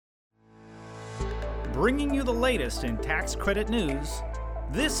Bringing you the latest in tax credit news,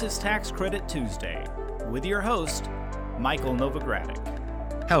 this is Tax Credit Tuesday with your host, Michael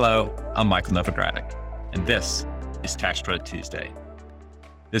Novogradac. Hello, I'm Michael Novogradac, and this is Tax Credit Tuesday.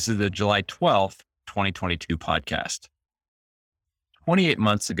 This is the July 12th, 2022 podcast. 28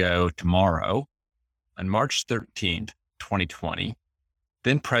 months ago tomorrow, on March 13th, 2020,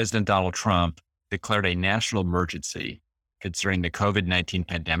 then President Donald Trump declared a national emergency concerning the COVID-19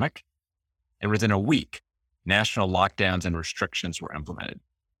 pandemic, and within a week, national lockdowns and restrictions were implemented.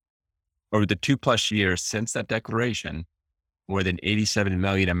 Over the 2+ years since that declaration, more than 87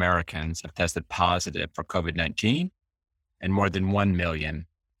 million Americans have tested positive for COVID-19, and more than 1 million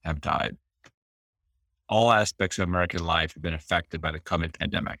have died. All aspects of American life have been affected by the COVID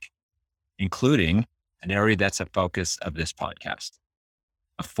pandemic, including an area that's a focus of this podcast,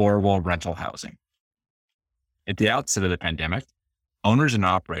 affordable rental housing. At the outset of the pandemic, owners and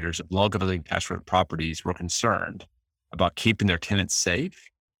operators of low-living tax credit properties were concerned about keeping their tenants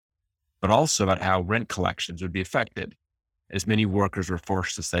safe, but also about how rent collections would be affected as many workers were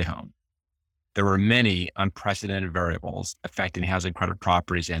forced to stay home. There were many unprecedented variables affecting housing credit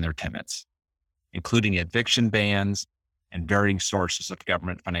properties and their tenants, including eviction bans and varying sources of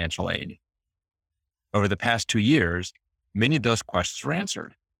government financial aid. Over the past 2 years, many of those questions were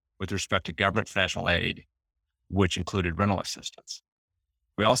answered with respect to government financial aid, which included rental assistance.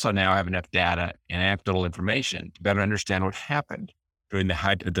 We also now have enough data and anecdotal information to better understand what happened during the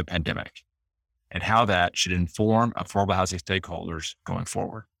height of the pandemic and how that should inform affordable housing stakeholders going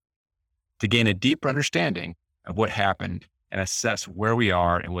forward. To gain a deeper understanding of what happened and assess where we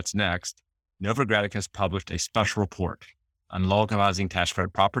are and what's next, Novogradac has published a special report on low-income housing tax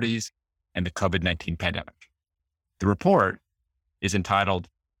credit properties and the COVID-19 pandemic. The report is entitled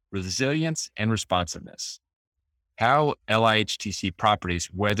Resilience and Responsiveness: How LIHTC Properties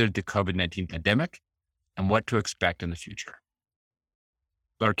Weathered the COVID-19 Pandemic and What to Expect in the Future.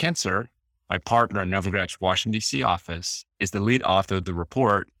 Blair Kinser, my partner in Novogradac's Washington, D.C. office, is the lead author of the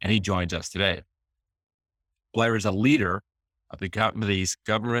report, and he joins us today. Blair is a leader of the company's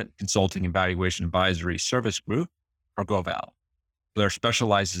Government Consulting and Valuation Advisory Service Group, or GOVAL. Blair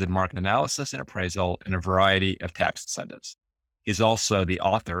specializes in market analysis and appraisal in a variety of tax incentives. He's also the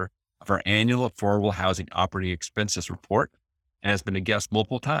author of our annual Affordable Housing Operating Expenses report and has been a guest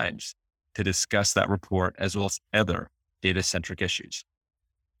multiple times to discuss that report as well as other data-centric issues.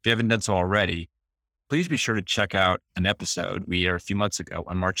 If you haven't done so already, please be sure to check out an episode we aired a few months ago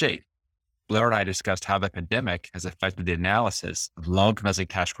on March 8th. Blair and I discussed how the pandemic has affected the analysis of low-income housing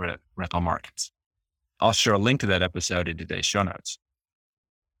tax credit rental markets. I'll share a link to that episode in today's show notes.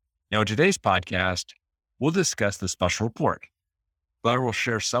 Now, in today's podcast, we'll discuss the special report. Blair will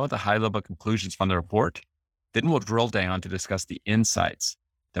share some of the high-level conclusions from the report. Then we'll drill down to discuss the insights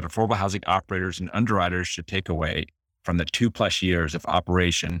that affordable housing operators and underwriters should take away from the 2+ years of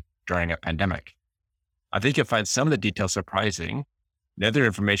operation during a pandemic. I think you'll find some of the details surprising, and other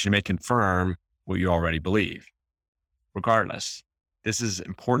information may confirm what you already believe. Regardless, this is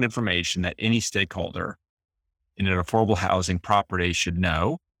important information that any stakeholder in an affordable housing property should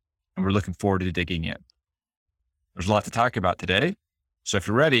know, and we're looking forward to digging in. There's a lot to talk about today, so if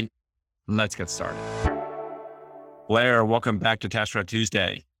you're ready, let's get started. Blair, welcome back to Tax Credit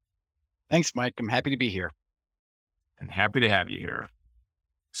Tuesday. Thanks, Mike. I'm happy to be here. And happy to have you here.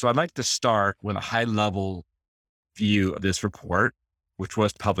 So I'd like to start with a high-level view of this report, which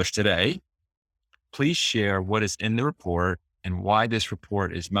was published today. Please share what is in the report and why this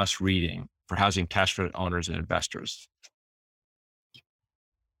report is must-reading for housing tax credit owners and investors.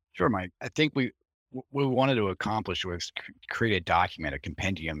 Sure, Mike. I think we wanted to accomplish was create a document, a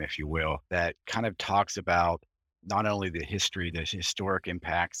compendium, if you will, that kind of talks about not only the history, the historic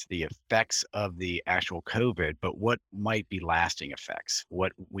impacts, the effects of the actual COVID, but what might be lasting effects,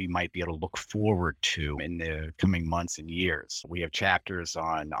 what we might be able to look forward to in the coming months and years. We have chapters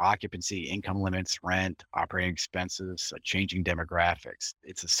on occupancy, income limits, rent, operating expenses, changing demographics.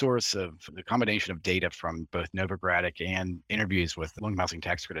 It's a source of the combination of data from both Novogradac and interviews with low-income housing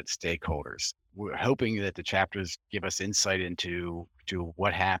tax credit stakeholders. We're hoping that the chapters give us insight into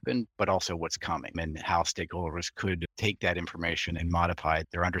what happened, but also what's coming and how stakeholders could take that information and modify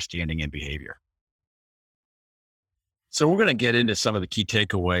their understanding and behavior. So we're going to get into some of the key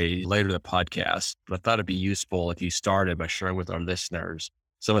takeaways later in the podcast, but I thought it'd be useful if you started by sharing with our listeners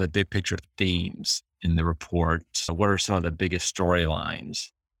some of the big picture themes in the report. So what are some of the biggest storylines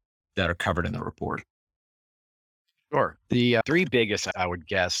that are covered in the report? Sure. The three biggest, I would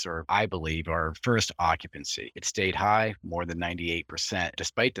guess, or I believe, are first, occupancy. It stayed high, more than 98%,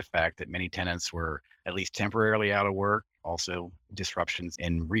 despite the fact that many tenants were at least temporarily out of work Also disruptions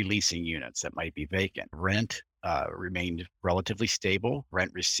in releasing units that might be vacant. Rent remained relatively stable.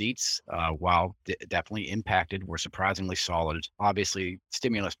 Rent receipts, while definitely impacted, were surprisingly solid. Obviously,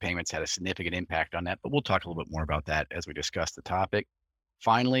 stimulus payments had a significant impact on that, but we'll talk a little bit more about that as we discuss the topic.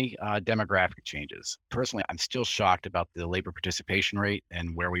 Finally, demographic changes. Personally, I'm still shocked about the labor participation rate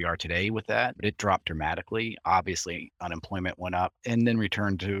and where we are today with that, but it dropped dramatically. Obviously, unemployment went up and then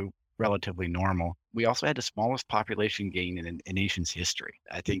returned to relatively normal. We also had the smallest population gain in a nation's history.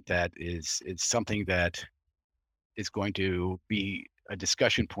 I think that is something that is going to be a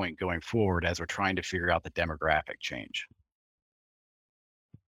discussion point going forward as we're trying to figure out the demographic change.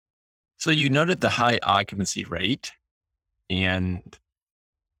 So you noted the high occupancy rate, and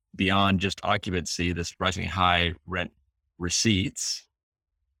beyond just occupancy, the surprisingly high rent receipts.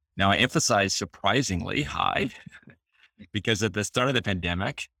 Now, I emphasize surprisingly high because at the start of the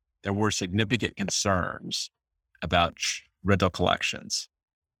pandemic, there were significant concerns about rental collections.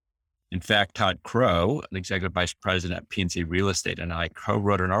 In fact, Todd Crow, an executive vice president at PNC Real Estate, and I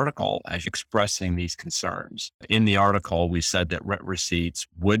co-wrote an article expressing these concerns. In the article, we said that rent receipts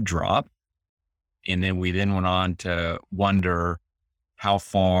would drop. And then we went on to wonder how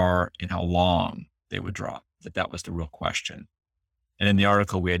far and how long they would drop, that was the real question. And in the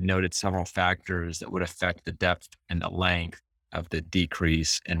article, we had noted several factors that would affect the depth and the length of the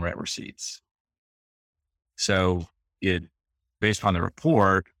decrease in rent receipts. So based on the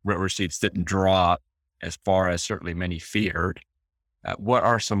report, rent receipts didn't drop as far as certainly many feared. What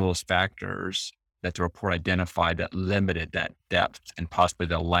are some of those factors that the report identified that limited that depth and possibly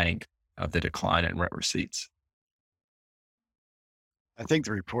the length of the decline in rent receipts? I think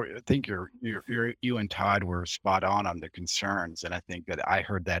you and Todd were spot on the concerns. And I think that I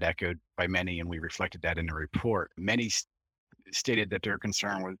heard that echoed by many, and we reflected that in the report. Many stated that their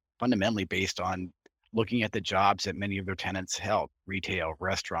concern was fundamentally based on looking at the jobs that many of their tenants held: retail,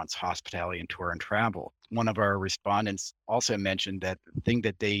 restaurants, hospitality, and tour and travel. One of our respondents also mentioned that the thing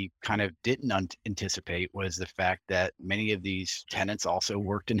that they kind of didn't anticipate was the fact that many of these tenants also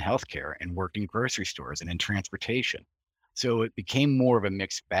worked in healthcare and worked in grocery stores and in transportation. So it became more of a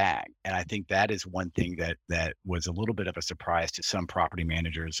mixed bag. And I think that is one thing that was a little bit of a surprise to some property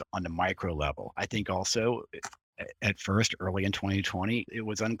managers on the micro level. I think also at first, early in 2020, it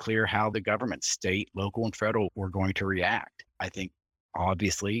was unclear how the government, state, local, and federal were going to react. I think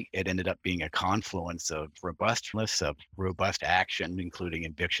obviously it ended up being a confluence of robust action, including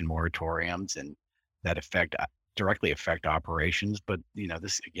eviction moratoriums and that directly affect operations. But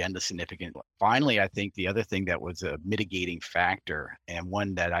this again, the significant. Finally, I think the other thing that was a mitigating factor, and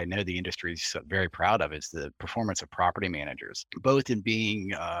one that I know the industry is very proud of, is the performance of property managers, both in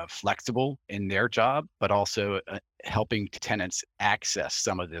being flexible in their job, but also helping tenants access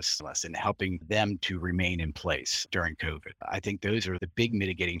some of this and helping them to remain in place during COVID. I think those are the big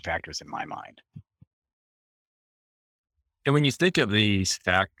mitigating factors in my mind. And when you think of these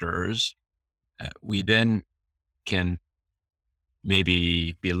factors, we then can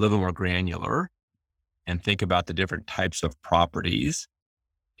maybe be a little more granular and think about the different types of properties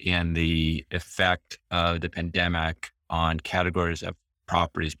and the effect of the pandemic on categories of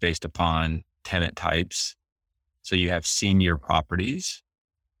properties based upon tenant types. So you have senior properties,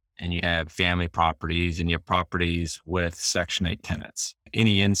 and you have family properties, and you have properties with Section 8 tenants.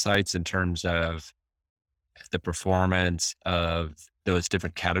 Any insights in terms of the performance of those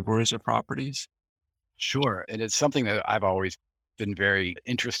different categories of properties? Sure. And it's something that I've always been very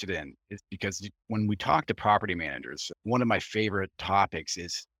interested in, is because when we talk to property managers, one of my favorite topics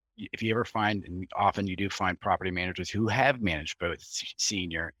is if you ever find, and often you do find property managers who have managed both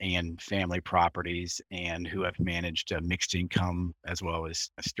senior and family properties and who have managed mixed income as well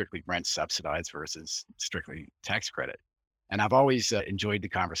as strictly rent subsidized versus strictly tax credit. And I've always enjoyed the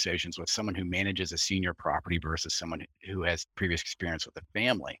conversations with someone who manages a senior property versus someone who has previous experience with a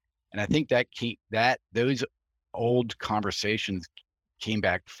family. And I think that those old conversations came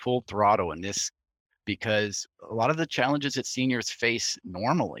back full throttle in this, because a lot of the challenges that seniors face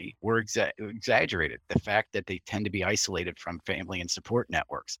normally were exaggerated. The fact that they tend to be isolated from family and support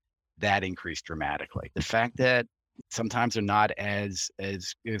networks, that increased dramatically. The fact that sometimes they're not as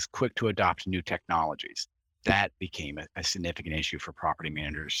quick to adopt new technologies, that became a significant issue for property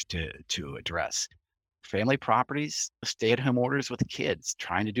managers to address. Family properties, stay-at-home orders with kids,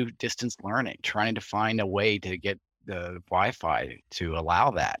 trying to do distance learning, trying to find a way to get the Wi-Fi to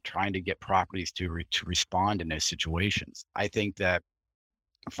allow that, trying to get properties to respond in those situations. I think that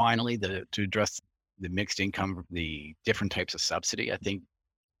finally, to address the mixed income, the different types of subsidy, I think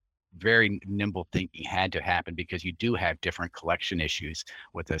very nimble thinking had to happen because you do have different collection issues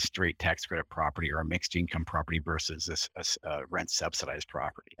with a straight tax credit property or a mixed income property versus a rent subsidized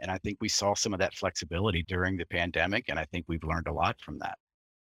property. And I think we saw some of that flexibility during the pandemic, and I think we've learned a lot from that.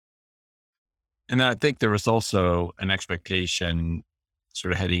 And I think there was also an expectation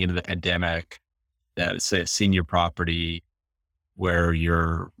sort of heading into the pandemic that, say, a senior property where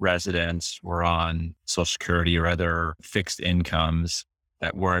your residents were on Social Security or other fixed incomes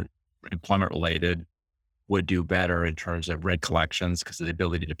that weren't employment related would do better in terms of rent collections because of the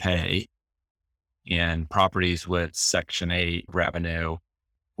ability to pay. And properties with Section 8 revenue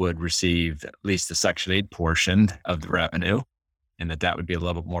would receive at least the Section 8 portion of the revenue, and that would be a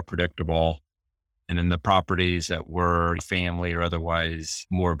little bit more predictable. And then the properties that were family or otherwise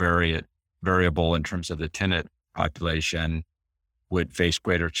more variable in terms of the tenant population would face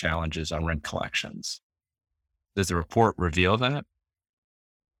greater challenges on rent collections. Does the report reveal that?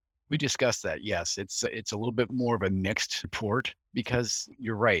 We discussed that. Yes, it's a little bit more of a mixed report because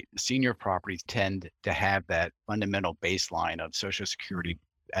you're right. Senior properties tend to have that fundamental baseline of Social Security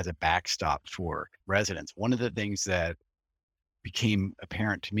as a backstop for residents. One of the things that became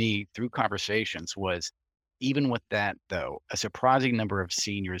apparent to me through conversations was even with that, though, a surprising number of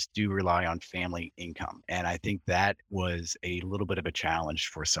seniors do rely on family income. And I think that was a little bit of a challenge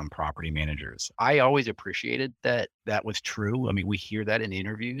for some property managers. I always appreciated that that was true. I mean, we hear that in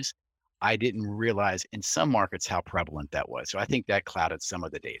interviews. I didn't realize in some markets how prevalent that was. So I think that clouded some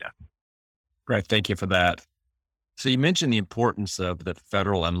of the data. Great. Thank you for that. So you mentioned the importance of the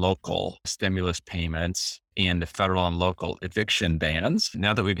federal and local stimulus payments and the federal and local eviction bans.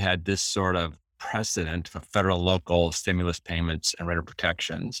 Now that we've had this sort of precedent for federal and local stimulus payments and renter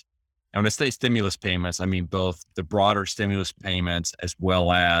protections. And when I say stimulus payments, I mean both the broader stimulus payments as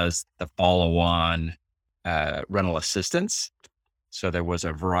well as the follow-on rental assistance. So there was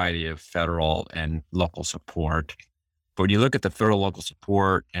a variety of federal and local support. But when you look at the federal local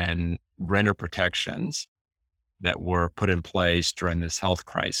support and renter protections that were put in place during this health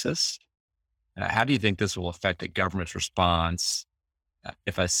crisis, how do you think this will affect the government's response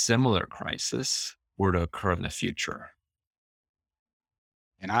if a similar crisis were to occur in the future?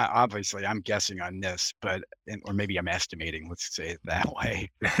 And I'm guessing on this, but, or maybe I'm estimating, let's say it that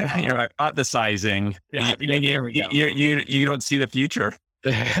way. You're hypothesizing. Yeah, there we go. You don't see the future.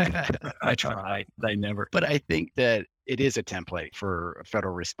 I try. I never. But I think that it is a template for a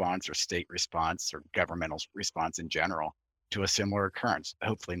federal response or state response or governmental response in general to a similar occurrence.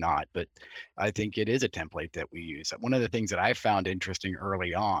 Hopefully not, but I think it is a template that we use. One of the things that I found interesting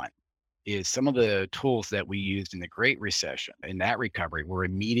early on is some of the tools that we used in the Great Recession in that recovery were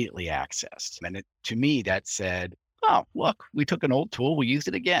immediately accessed. And to me, that said, oh, look, we took an old tool, we used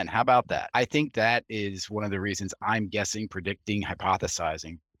it again. How about that? I think that is one of the reasons I'm guessing, predicting,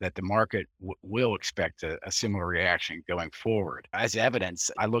 hypothesizing that the market will expect a similar reaction going forward. As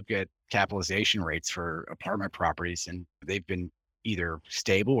evidence, I look at capitalization rates for apartment properties, and they've been either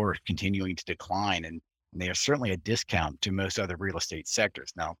stable or continuing to decline. And they are certainly a discount to most other real estate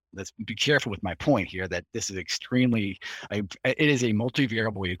sectors. Now, let's be careful with my point here that this is it is a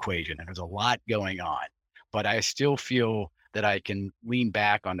multivariable equation, and there's a lot going on. But I still feel that I can lean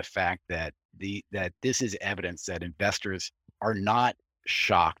back on the fact that that this is evidence that investors are not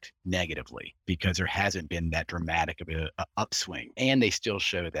shocked negatively because there hasn't been that dramatic of a upswing, and they still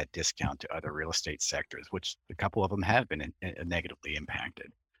show that discount to other real estate sectors, which a couple of them have been negatively impacted.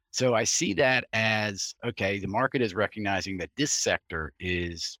 So I see that as, okay, the market is recognizing that this sector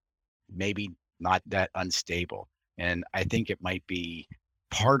is maybe not that unstable. And I think it might be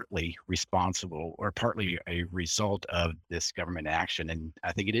partly responsible or partly a result of this government action. And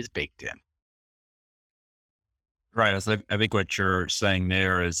I think it is baked in. Right. So I think what you're saying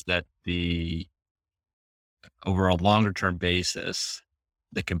there is that over a longer term basis,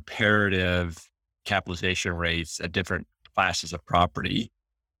 the comparative capitalization rates at different classes of property,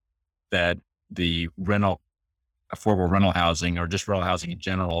 that the affordable rental housing, or just rental housing in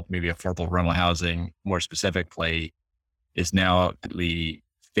general, maybe affordable rental housing more specifically, is now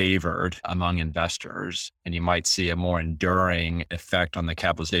favored among investors. And you might see a more enduring effect on the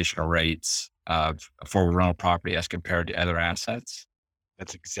capitalization rates of affordable rental property as compared to other assets.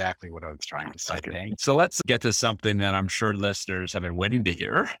 That's exactly what I was trying to say. Okay. So let's get to something that I'm sure listeners have been waiting to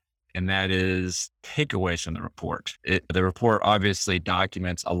hear, and that is takeaways from the report. The report obviously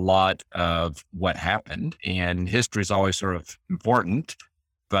documents a lot of what happened, and history is always sort of important,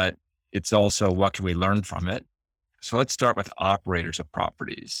 but it's also what can we learn from it. So let's start with operators of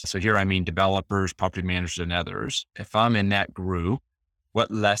properties. So here I mean developers, property managers, and others. If I'm in that group what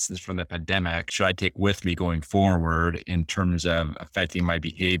lessons from the pandemic should I take with me going forward in terms of affecting my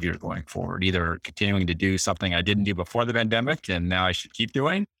behavior going forward? Either continuing to do something I didn't do before the pandemic and now I should keep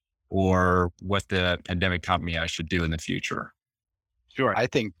doing, or what the pandemic taught me I should do in the future. Sure. I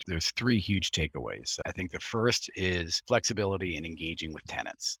think there's three huge takeaways. I think the first is flexibility in engaging with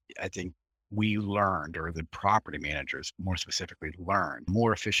tenants. I think we learned, or the property managers more specifically learned,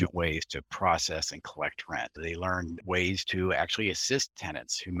 more efficient ways to process and collect rent. They learned ways to actually assist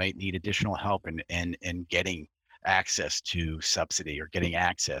tenants who might need additional help in getting access to subsidy or getting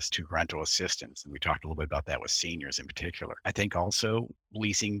access to rental assistance. And we talked a little bit about that with seniors in particular. I think also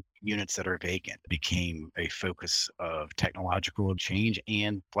leasing units that are vacant became a focus of technological change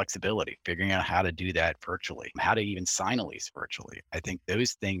and flexibility, figuring out how to do that virtually, how to even sign a lease virtually. I think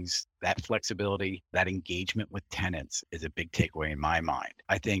those things, that flexibility, that engagement with tenants is a big takeaway in my mind.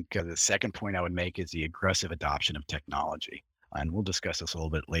 I think the second point I would make is the aggressive adoption of technology. And we'll discuss this a little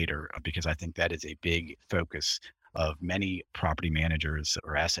bit later because I think that is a big focus of many property managers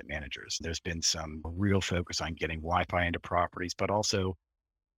or asset managers. There's been some real focus on getting Wi-Fi into properties, but also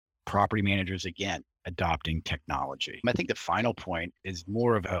property managers, again, adopting technology. I think the final point is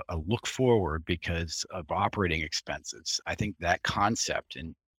more of a look forward because of operating expenses. I think that concept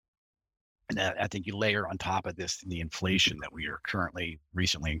and I think you layer on top of this the inflation that we are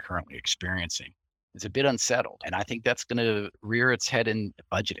recently experiencing. It's a bit unsettled. And I think that's going to rear its head in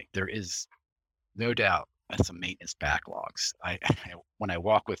budgeting. There is no doubt some maintenance backlogs. When I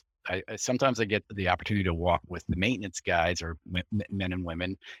walk with, sometimes I get the opportunity to walk with the maintenance guys or men and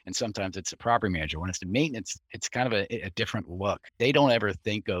women, and sometimes it's a property manager. When it's the maintenance, it's kind of a different look. They don't ever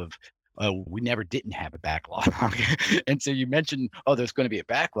think of, oh, we never didn't have a backlog. And so you mentioned, oh, there's going to be a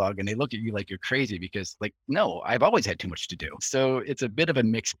backlog. And they look at you like you're crazy because like, no, I've always had too much to do. So it's a bit of a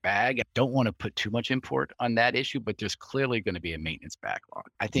mixed bag. I don't want to put too much import on that issue, but there's clearly going to be a maintenance backlog.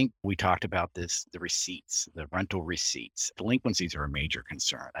 I think we talked about this, the receipts, the rental receipts. Delinquencies are a major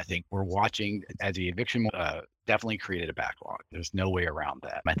concern. I think we're watching as the eviction definitely created a backlog. There's no way around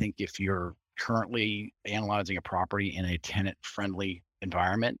that. I think if you're currently analyzing a property in a tenant-friendly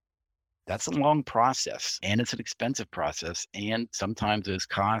environment, that's a long process and it's an expensive process. And sometimes those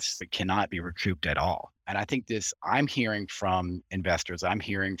costs cannot be recouped at all. And I think I'm hearing from investors, I'm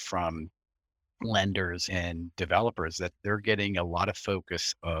hearing from lenders and developers that they're getting a lot of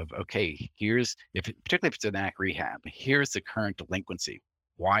focus of, okay, particularly if it's an ACC rehab, here's the current delinquency.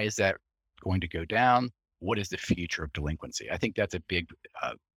 Why is that going to go down? What is the future of delinquency? I think that's a big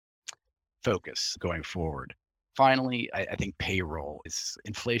focus going forward. Finally, I think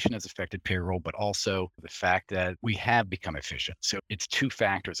inflation has affected payroll, but also the fact that we have become efficient. So it's two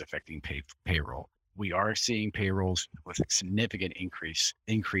factors affecting payroll. We are seeing payrolls with significant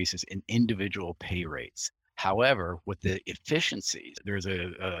increases in individual pay rates. However, with the efficiencies, there's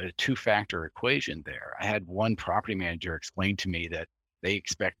a two-factor equation there. I had one property manager explain to me that they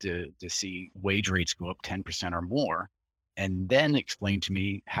expect to see wage rates go up 10% or more, and then explain to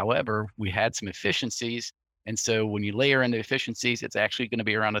me, however, we had some efficiencies. And so when you layer in the efficiencies, it's actually going to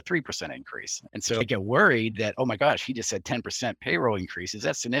be around a 3% increase. And so I get worried that, oh my gosh, he just said 10% payroll increases.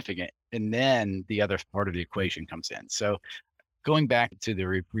 That's significant. And then the other part of the equation comes in. So going back to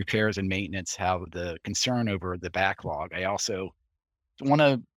the repairs and maintenance, how the concern over the backlog, I also want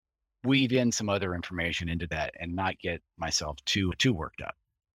to weave in some other information into that and not get myself too worked up.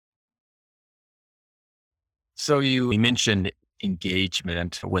 So you mentioned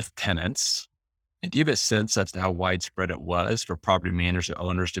engagement with tenants. And do you have a sense as to how widespread it was for property managers and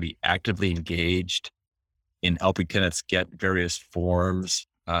owners to be actively engaged in helping tenants get various forms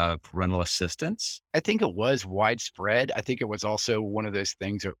of rental assistance? I think it was widespread. I think it was also one of those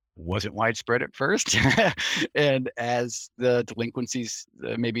things that wasn't widespread at first. And as the delinquencies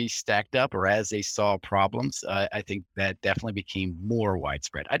maybe stacked up or as they saw problems, I think that definitely became more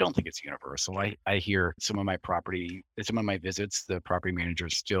widespread. I don't think it's universal. I hear some of my visits, the property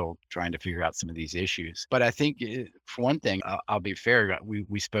managers still trying to figure out some of these issues. But I think for one thing, I'll be fair.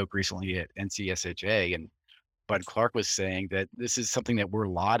 We spoke recently at NCSHA and Bud Clark was saying that this is something that we're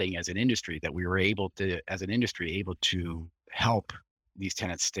lauding as an industry, that we were able to help these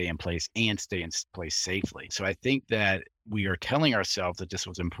tenants stay in place and stay in place safely. So I think that we are telling ourselves that this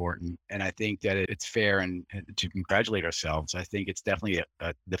was important. And I think that it's fair and to congratulate ourselves. I think it's definitely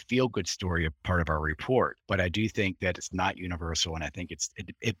the feel-good story of part of our report. But I do think that it's not universal. And I think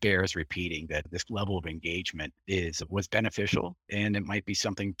it bears repeating that this level of engagement was beneficial and it might be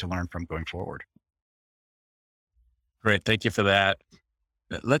something to learn from going forward. Great. Thank you for that.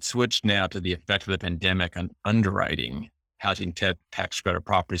 Let's switch now to the effect of the pandemic on underwriting housing tax credit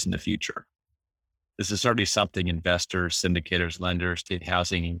properties in the future. This is certainly something investors, syndicators, lenders, state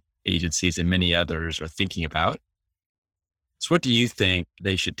housing agencies, and many others are thinking about. So what do you think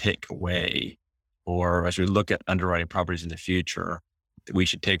they should take away, or as we look at underwriting properties in the future, that we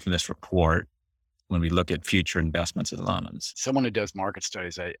should take from this report when we look at future investments and loans? Someone who does market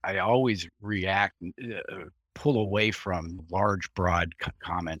studies, I always react, pull away from large, broad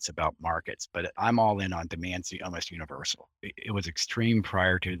comments about markets, but I'm all in on demand almost universal. It was extreme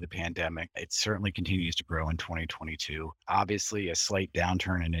prior to the pandemic. It certainly continues to grow in 2022. Obviously, a slight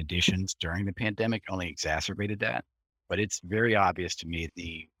downturn in additions during the pandemic only exacerbated that. But it's very obvious to me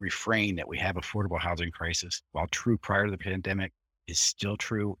the refrain that we have affordable housing crisis, while true prior to the pandemic, is still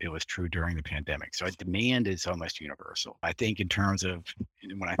true. It was true during the pandemic. So demand is almost universal. I think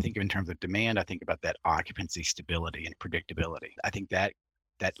when I think in terms of demand, I think about that occupancy stability and predictability. I think that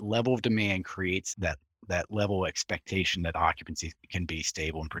level of demand creates that level of expectation that occupancy can be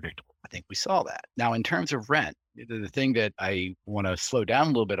stable and predictable. I think we saw that. Now, in terms of rent, the thing that I want to slow down a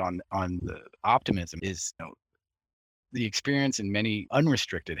little bit on the optimism is, the experience in many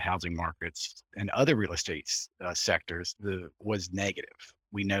unrestricted housing markets and other real estate sectors was negative.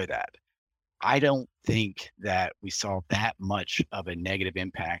 We know that. I don't think that we saw that much of a negative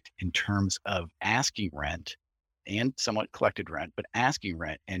impact in terms of asking rent and somewhat collected rent, but asking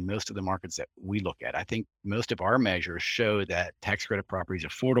rent in most of the markets that we look at. I think most of our measures show that tax credit properties,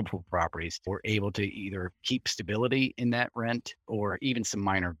 affordable properties, were able to either keep stability in that rent or even some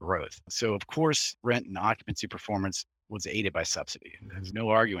minor growth. So of course, rent and occupancy performance was aided by subsidy. There's no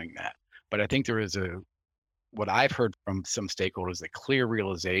arguing that. But I think there is what I've heard from some stakeholders, a clear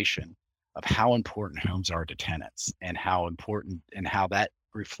realization of how important homes are to tenants and how that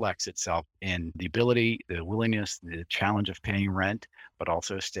reflects itself in the ability, the willingness, the challenge of paying rent, but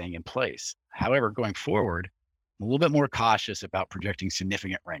also staying in place. However, going forward, I'm a little bit more cautious about projecting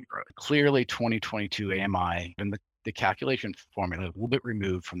significant rent growth. Clearly, 2022 AMI and the calculation formula a little bit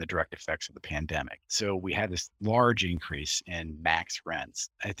removed from the direct effects of the pandemic. So we had this large increase in max rents.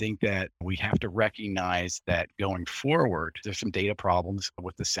 I think that we have to recognize that going forward, there's some data problems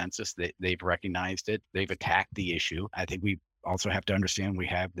with the census. They've recognized it. They've attacked the issue. I think we also have to understand we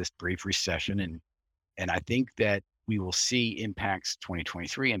have this brief recession, and I think that we will see impacts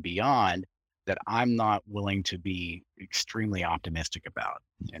 2023 and beyond that I'm not willing to be extremely optimistic about.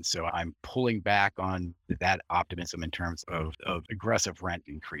 And so I'm pulling back on that optimism in terms of aggressive rent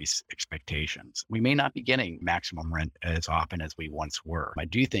increase expectations. We may not be getting maximum rent as often as we once were. I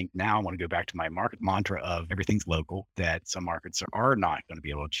do think now I want to go back to my market mantra of everything's local, that some markets are not going to be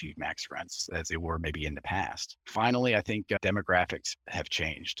able to achieve max rents as they were maybe in the past. Finally, I think demographics have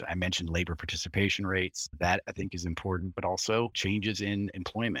changed. I mentioned labor participation rates. That I think is important, but also changes in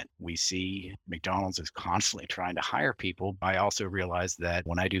employment. We see McDonald's is constantly trying to hire people. I also realize that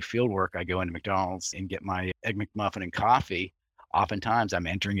when I do field work, I go into McDonald's and get my Egg McMuffin and coffee. Oftentimes I'm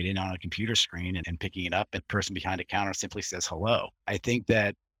entering it in on a computer screen and picking it up, and the person behind the counter simply says hello. I think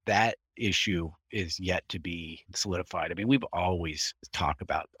that issue is yet to be solidified. I mean, we've always talked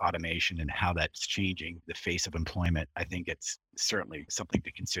about automation and how that's changing the face of employment. I think it's certainly something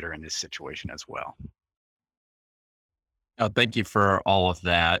to consider in this situation as well. Thank you for all of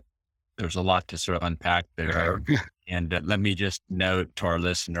that. There's a lot to sort of unpack there. And let me just note to our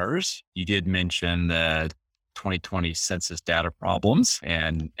listeners, you did mention the 2020 census data problems.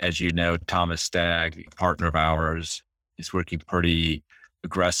 And as you know, Thomas Stagg, a partner of ours, is working pretty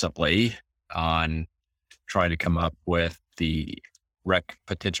aggressively on trying to come up with the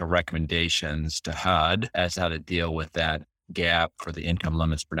potential recommendations to HUD as how to deal with that gap for the income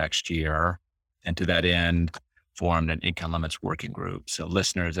limits for next year. And to that end, formed an income limits working group. So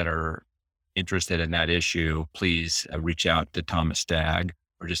listeners that are interested in that issue, please reach out to Thomas Stagg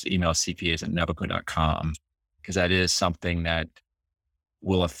or just email cpas@novoco.com, because that is something that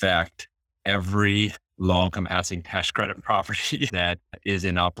will affect every low-income housing tax credit property that is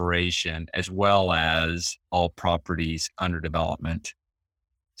in operation, as well as all properties under development.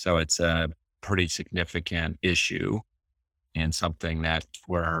 So it's a pretty significant issue and something that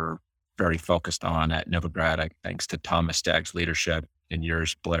we're very focused on at Novogradac, thanks to Thomas Stagg's leadership and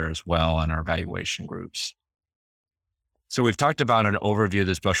yours, Blair, as well, on our evaluation groups. So we've talked about an overview of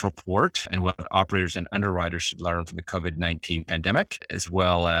the special report and what operators and underwriters should learn from the COVID-19 pandemic, as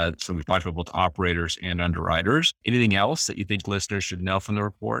well as, so we've talked about both operators and underwriters. Anything else that you think listeners should know from the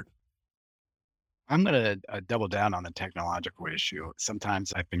report? I'm going to double down on the technological issue.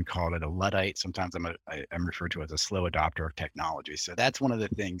 Sometimes I've been called a Luddite. Sometimes I'm referred to as a slow adopter of technology. So that's one of the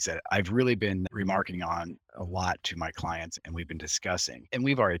things that I've really been remarking on a lot to my clients, and we've been discussing. And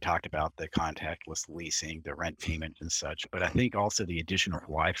we've already talked about the contactless leasing, the rent payment and such. But I think also the addition of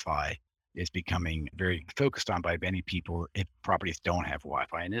Wi-Fi is becoming very focused on by many people if properties don't have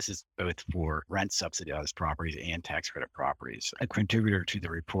Wi-Fi. And this is both for rent subsidized properties and tax credit properties. A contributor to the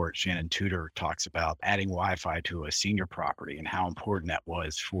report, Shannon Tudor, talks about adding Wi-Fi to a senior property and how important that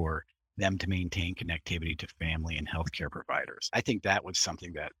was for them to maintain connectivity to family and healthcare providers. I think that was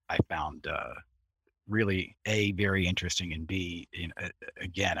something that I found really very interesting, and B,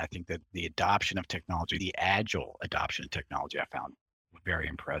 again, I think that the adoption of technology, the agile adoption of technology, I found very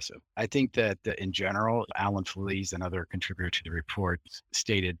impressive. I think that in general, Alan Feliz, another contributor to the report,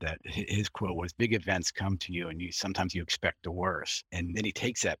 stated that his quote was, "Big events come to you and sometimes you expect the worst." And then he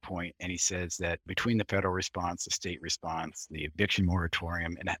takes that point and he says that between the federal response, the state response, the eviction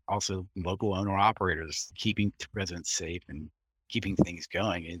moratorium, and also local owner operators keeping residents safe and keeping things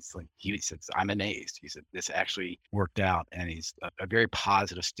going, it's like he says, "I'm amazed." He said this actually worked out, and he's a very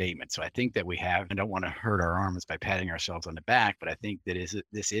positive statement. So I think that I don't want to hurt our arms by patting ourselves on the back, but I think that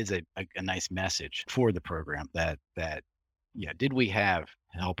this is a nice message for the program that yeah, did we have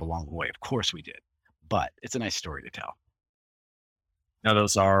help along the way? Of course we did, but it's a nice story to tell. Now,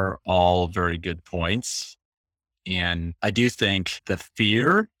 those are all very good points. And I do think the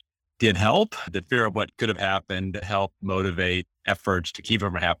fear did help. The fear of what could have happened helped motivate efforts to keep it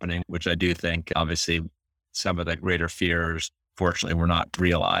from happening, which I do think obviously some of the greater fears, fortunately, were not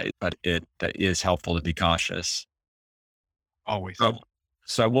realized, but it is helpful to be cautious. Always.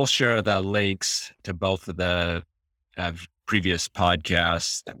 So I will share the links to both of the previous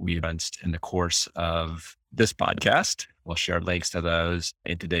podcasts that we've done in the course of this podcast. We'll share links to those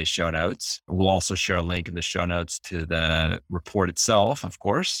in today's show notes. We'll also share a link in the show notes to the report itself, of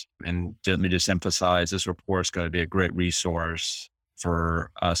course. And let me just emphasize, this report is going to be a great resource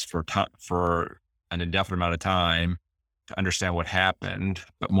for us for an indefinite amount of time to understand what happened,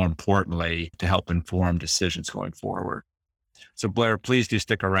 but more importantly, to help inform decisions going forward. So Blair, please do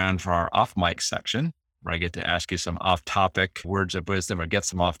stick around for our off mic section, where I get to ask you some off-topic words of wisdom, or get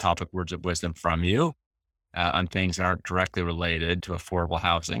some off-topic words of wisdom from you on things that aren't directly related to affordable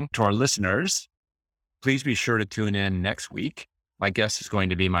housing. To our listeners, please be sure to tune in next week. My guest is going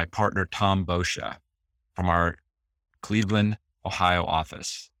to be my partner, Tom Boscia, from our Cleveland, Ohio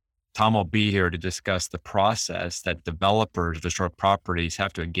office. Tom will be here to discuss the process that developers of historic properties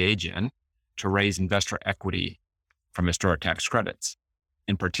have to engage in to raise investor equity from historic tax credits.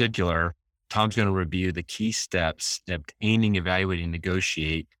 In particular, Tom's going to review the key steps in obtaining, evaluating,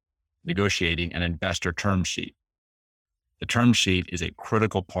 negotiating an investor term sheet. The term sheet is a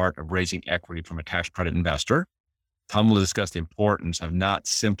critical part of raising equity from a tax credit investor. Tom will discuss the importance of not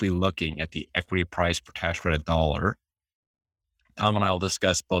simply looking at the equity price per tax credit dollar. Tom and I will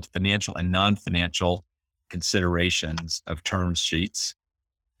discuss both financial and non-financial considerations of term sheets,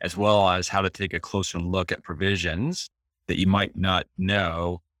 as well as how to take a closer look at provisions that you might not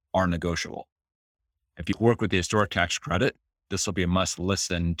know are negotiable. If you work with the historic tax credit, this will be a must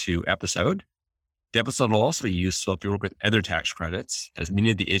listen to episode. The episode will also be useful if you work with other tax credits, as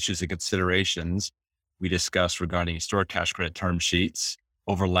many of the issues and considerations we discussed regarding historic tax credit term sheets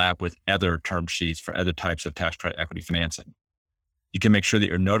overlap with other term sheets for other types of tax credit equity financing. You can make sure that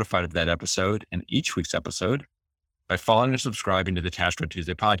you're notified of that episode and each week's episode by following and subscribing to the Tax Credit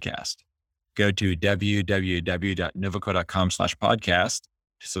Tuesday podcast. Go to www.novoco.com/podcast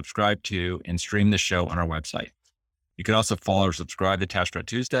to subscribe to and stream the show on our website. You can also follow or subscribe to Tax Credit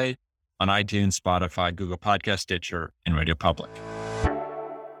Tuesday on iTunes, Spotify, Google Podcast, Stitcher, and Radio Public.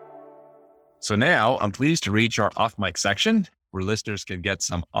 So now I'm pleased to reach our off mic section, where listeners can get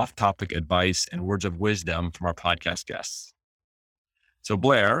some off-topic advice and words of wisdom from our podcast guests. So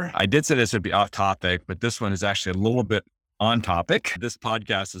Blair, I did say this would be off topic, but this one is actually a little bit on topic. This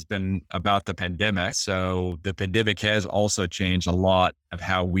podcast has been about the pandemic. So the pandemic has also changed a lot of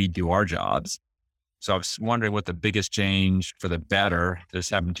how we do our jobs. So I was wondering what the biggest change for the better that's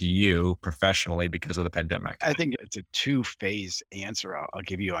happened to you professionally because of the pandemic. I think it's a two-phase answer I'll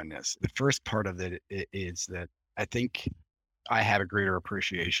give you on this. The first part of it is that I think I have a greater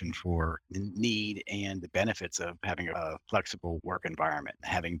appreciation for the need and the benefits of having a flexible work environment,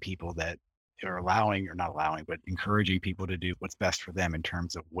 having people that are allowing or not allowing, but encouraging people to do what's best for them in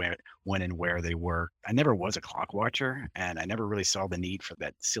terms of when and where they work. I never was a clock watcher, and I never really saw the need for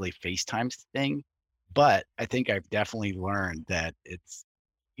that silly FaceTime thing. But I think I've definitely learned that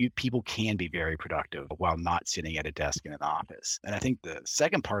people can be very productive while not sitting at a desk in an office. And I think the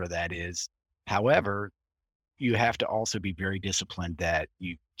second part of that is, however, you have to also be very disciplined that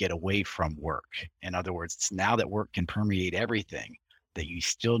you get away from work. In other words, now that work can permeate everything, that you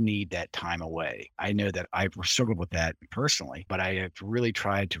still need that time away. I know that I've struggled with that personally, but I have really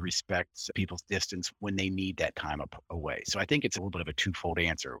tried to respect people's distance when they need that time away. So I think it's a little bit of a twofold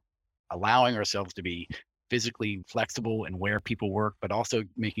answer. allowing ourselves to be physically flexible and where people work, but also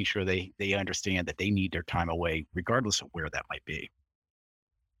making sure they understand that they need their time away, regardless of where that might be.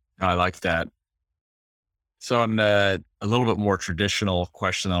 I like that. So on a little bit more traditional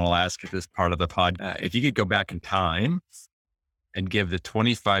question I'll ask at this part of the pod, if you could go back in time and give the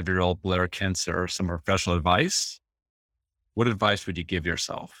 25-year-old Blair Kinser some professional advice, what advice would you give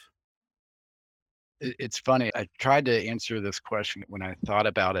yourself? It's funny. I tried to answer this question when I thought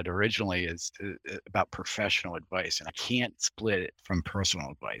about it originally is about professional advice. And I can't split it from personal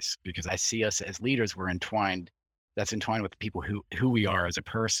advice because I see us as leaders, we're entwined. That's entwined with the people who we are as a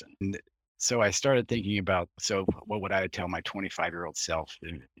person. And so I started thinking about, so what would I tell my 25-year-old self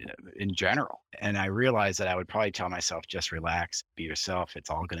in general? And I realized that I would probably tell myself, just relax, be yourself.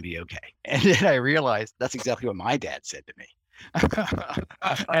 It's all going to be okay. And then I realized that's exactly what my dad said to me.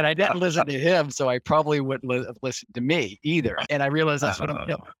 And I didn't listen to him, so I probably wouldn't have listened to me either. And I realized that's what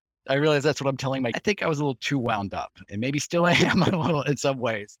I'm telling I think I was a little too wound up, and maybe still am a little in some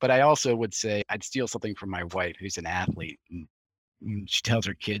ways. But I also would say I'd steal something from my wife, who's an athlete. And she tells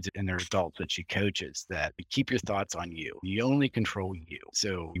her kids and their adults that she coaches that keep your thoughts on you. You only control you.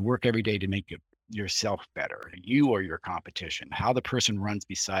 So you work every day to make yourself better. You are your competition. How the person runs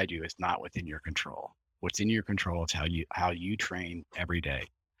beside you is not within your control. What's in your control is how you train every day.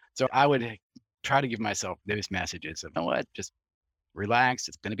 So I would try to give myself those messages of, you know what, just relax.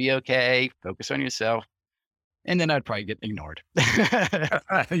 It's going to be okay. Focus on yourself. And then I'd probably get ignored.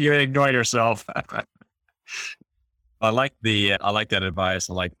 You ignore yourself. I like that advice.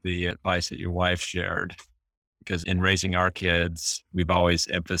 I like the advice that your wife shared, because in raising our kids, we've always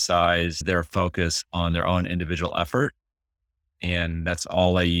emphasized their focus on their own individual effort. And that's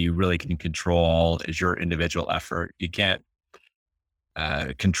all that you really can control is your individual effort. You can't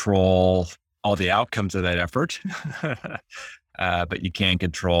control all the outcomes of that effort, but you can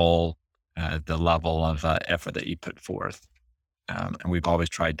control the level of effort that you put forth. And we've always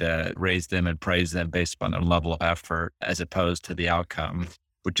tried to raise them and praise them based upon their level of effort as opposed to the outcome,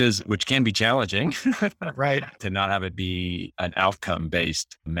 which can be challenging, right? To not have it be an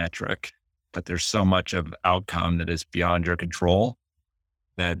outcome-based metric. But there's so much of outcome that is beyond your control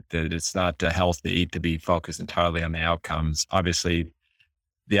that it's not healthy to be focused entirely on the outcomes. Obviously,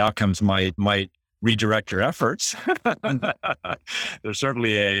 the outcomes might redirect your efforts. There's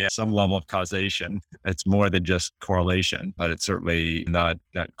certainly some level of causation. It's more than just correlation, but it's certainly not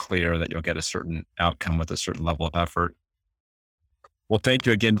clear that you'll get a certain outcome with a certain level of effort. Well, thank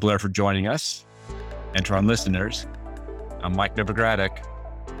you again, Blair, for joining us. And to our listeners, I'm Mike Novogradac.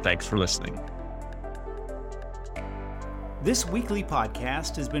 Thanks for listening. This weekly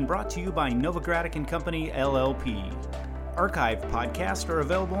podcast has been brought to you by Novogradac & Company, LLP. Archived podcasts are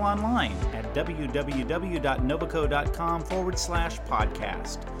available online at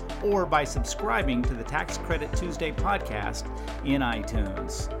www.novoco.com/podcast or by subscribing to the Tax Credit Tuesday podcast in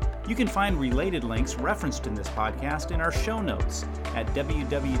iTunes. You can find related links referenced in this podcast in our show notes at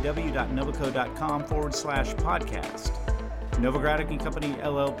www.novoco.com/podcast. Novogradac & Company,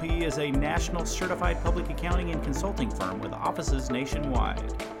 LLP is a national certified public accounting and consulting firm with offices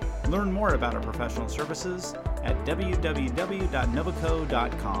nationwide. Learn more about our professional services at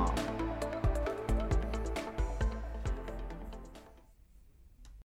www.novoco.com.